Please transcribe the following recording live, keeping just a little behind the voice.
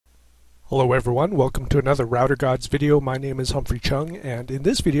Hello everyone, welcome to another RouterGods video. My name is Humphrey Chung, and in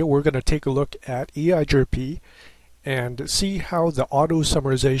this video we're going to take a look at EIGRP and see how the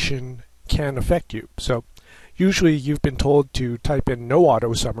auto-summarization can affect you. So usually you've been told to type in no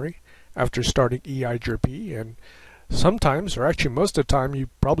auto summary after starting EIGRP, and sometimes, or actually most of the time, you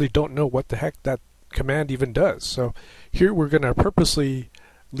probably don't know what the heck that command even does. So here we're going to purposely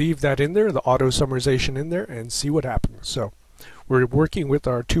leave that in there, the auto-summarization in there, and see what happens. So we're working with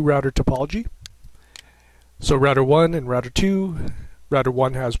our two router topology. So router 1 and router 2. Router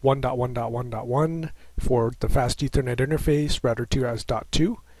 1 has 1.1.1.1 for the fast Ethernet interface. Router 2 has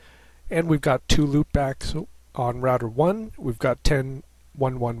 .2. And we've got two loopbacks on router 1. We've got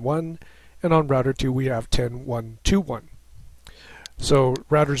 10.1.1.1. And on router 2 we have 10.1.2.1. So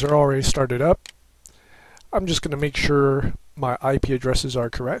routers are already started up. I'm just going to make sure my IP addresses are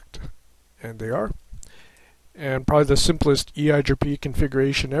correct. And they are. And probably the simplest EIGRP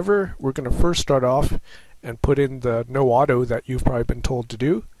configuration ever. We're going to first start off and put in the no auto that you've probably been told to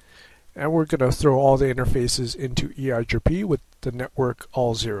do. And we're going to throw all the interfaces into EIGRP with the network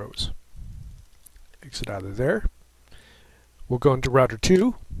all zeros. Exit out of there. We'll go into router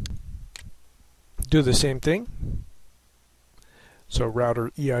 2. Do the same thing. So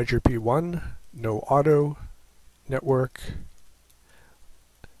router EIGRP 1, no auto, network,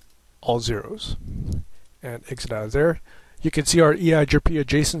 all zeros. And exit out of there. You can see our EIGRP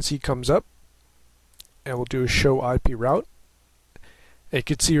adjacency comes up, and we'll do a show IP route. And you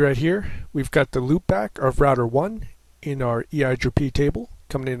can see right here we've got the loopback of router 1 in our EIGRP table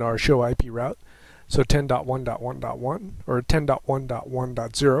coming in our show IP route. So 10.1.1.1 or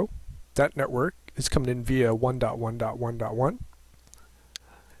 10.1.1.0, that network is coming in via 1.1.1.1.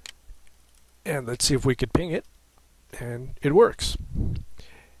 and let's see if we could ping it, and it works.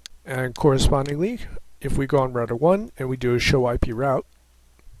 And correspondingly, if we go on router 1 and we do a show IP route,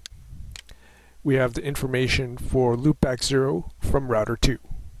 we have the information for loopback 0 from router 2.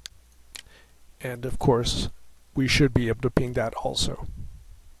 And of course, we should be able to ping that also.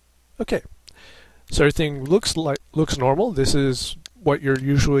 Okay, so everything looks normal. This is what you're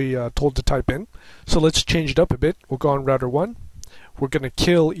usually told to type in. So let's change it up a bit. We'll go on router 1. We're going to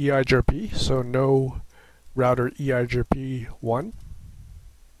kill EIGRP, so no router EIGRP 1.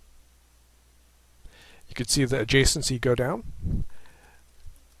 You can see the adjacency go down.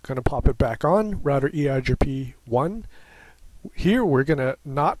 Going to pop it back on, router EIGRP 1. Here we're going to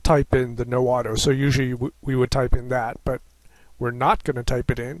not type in the no auto, so usually we would type in that, but we're not going to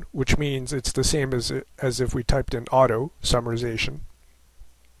type it in, which means it's the same as if we typed in auto summarization.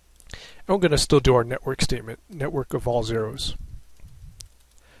 And we're going to still do our network statement, network of all zeros.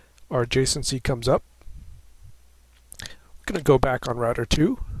 Our adjacency comes up. We're going to go back on router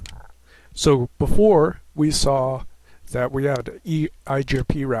 2. So before we saw that we had an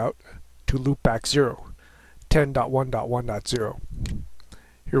EIGRP route to loopback 0, 10.1.1.0.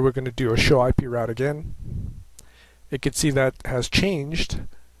 Here we're going to do a show IP route again. You can see that has changed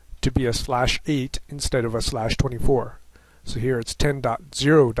to be a /8 instead of a /24. So here it's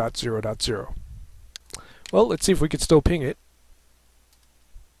 10.0.0.0. Well, let's see if we can still ping it.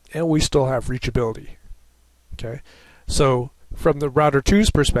 And we still have reachability. Okay, so from the router 2's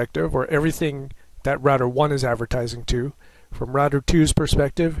perspective, or everything that router 1 is advertising to, from router 2's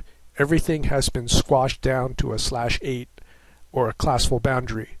perspective, everything has been squashed down to a /8 or a classful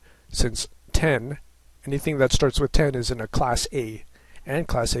boundary, since 10, anything that starts with 10 is in a class A, and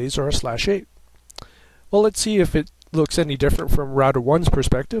class A's are a /8. Well, let's see if it looks any different from router 1's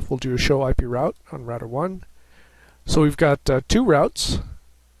perspective. We'll do a show IP route on router 1. So we've got two routes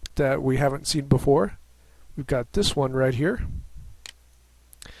that we haven't seen before. We've got this one right here.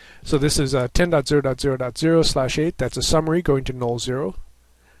 So this is 10.0.0.0/8. That's a summary going to null 0.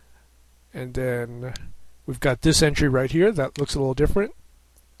 And then we've got this entry right here that looks a little different.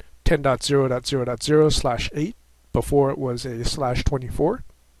 10.0.0.0/8. Before it was a /24.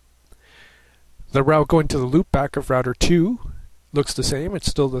 The route going to the loopback of router 2 looks the same. It's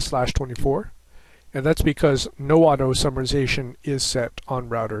still the /24. And that's because no auto summarization is set on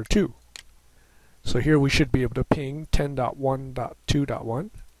router 2. So here we should be able to ping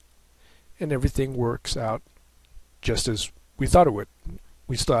 10.1.2.1, and everything works out just as we thought it would.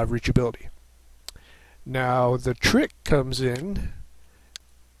 We still have reachability. Now the trick comes in,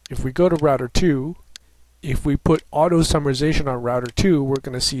 if we go to router 2, if we put auto summarization on router 2, we're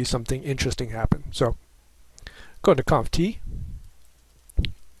going to see something interesting happen. So go into conft,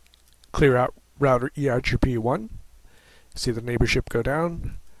 clear out router EIGRP 1, see the neighborship go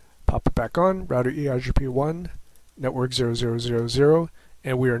down, pop it back on, router EIGRP 1, network 0000,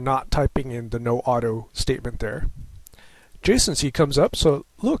 and we are not typing in the no auto statement there. adjacency comes up, so it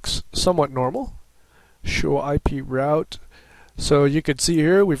looks somewhat normal. Show IP route. So you can see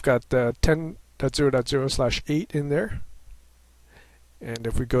here we've got the 10.0.0/8 in there. And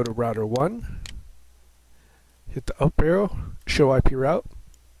if we go to router 1, hit the up arrow, show IP route.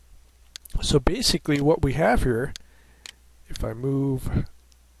 So basically what we have here, if I move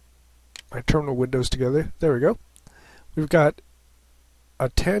my terminal windows together, there we go. We've got a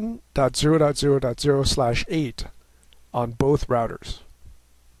 10.0.0.0/8 on both routers,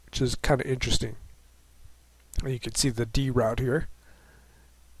 which is kind of interesting. You can see the D route here,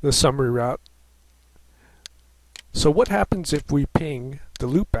 the summary route. So what happens if we ping the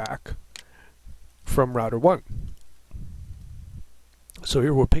loopback from router 1? So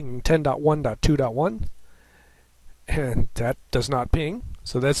here we're pinging 10.1.2.1, and that does not ping.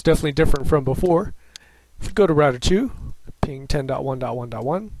 So that's definitely different from before. If we go to router 2, ping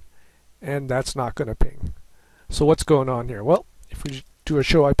 10.1.1.1, and that's not going to ping. So what's going on here? Well, if we do a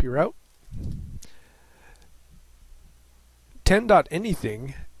show IP route,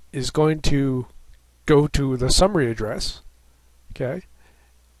 10.anything is going to go to the summary address. Okay,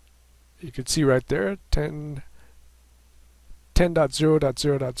 you can see right there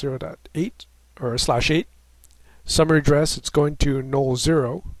 10.0.0.0.8 or /8 summary address. It's going to null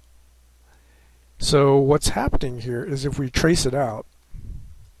 0. So what's happening here is if we trace it out,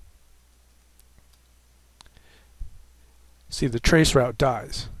 see the trace route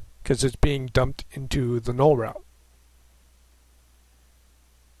dies because it's being dumped into the null route.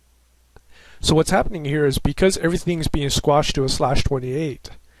 So what's happening here is because everything's being squashed to a /28,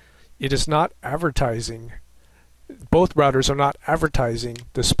 it is not advertising, both routers are not advertising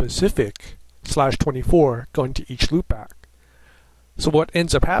the specific /24 going to each loopback. So what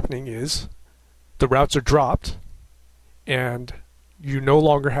ends up happening is the routes are dropped and you no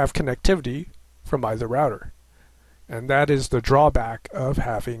longer have connectivity from either router. And that is the drawback of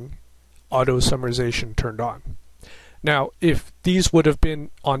having auto-summarization turned on. Now, if these would have been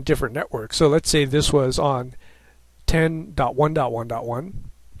on different networks, so let's say this was on 10.1.1.1,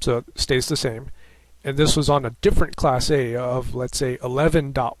 so it stays the same, and this was on a different class A of, let's say,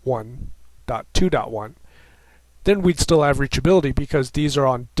 11.1.2.1, then we'd still have reachability because these are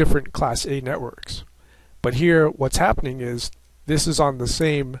on different class A networks. But here, what's happening is this is on the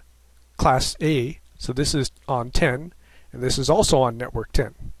same class A, so this is on 10, and this is also on network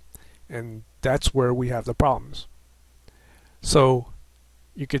 10. And that's where we have the problems. So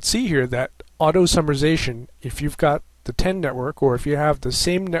you could see here that auto-summarization, if you've got the 10 network or if you have the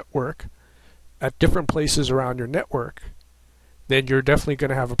same network at different places around your network, then you're definitely going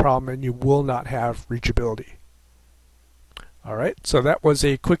to have a problem and you will not have reachability. Alright, so that was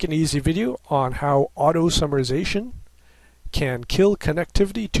a quick and easy video on how auto-summarization can kill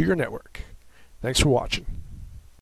connectivity to your network. Thanks for watching.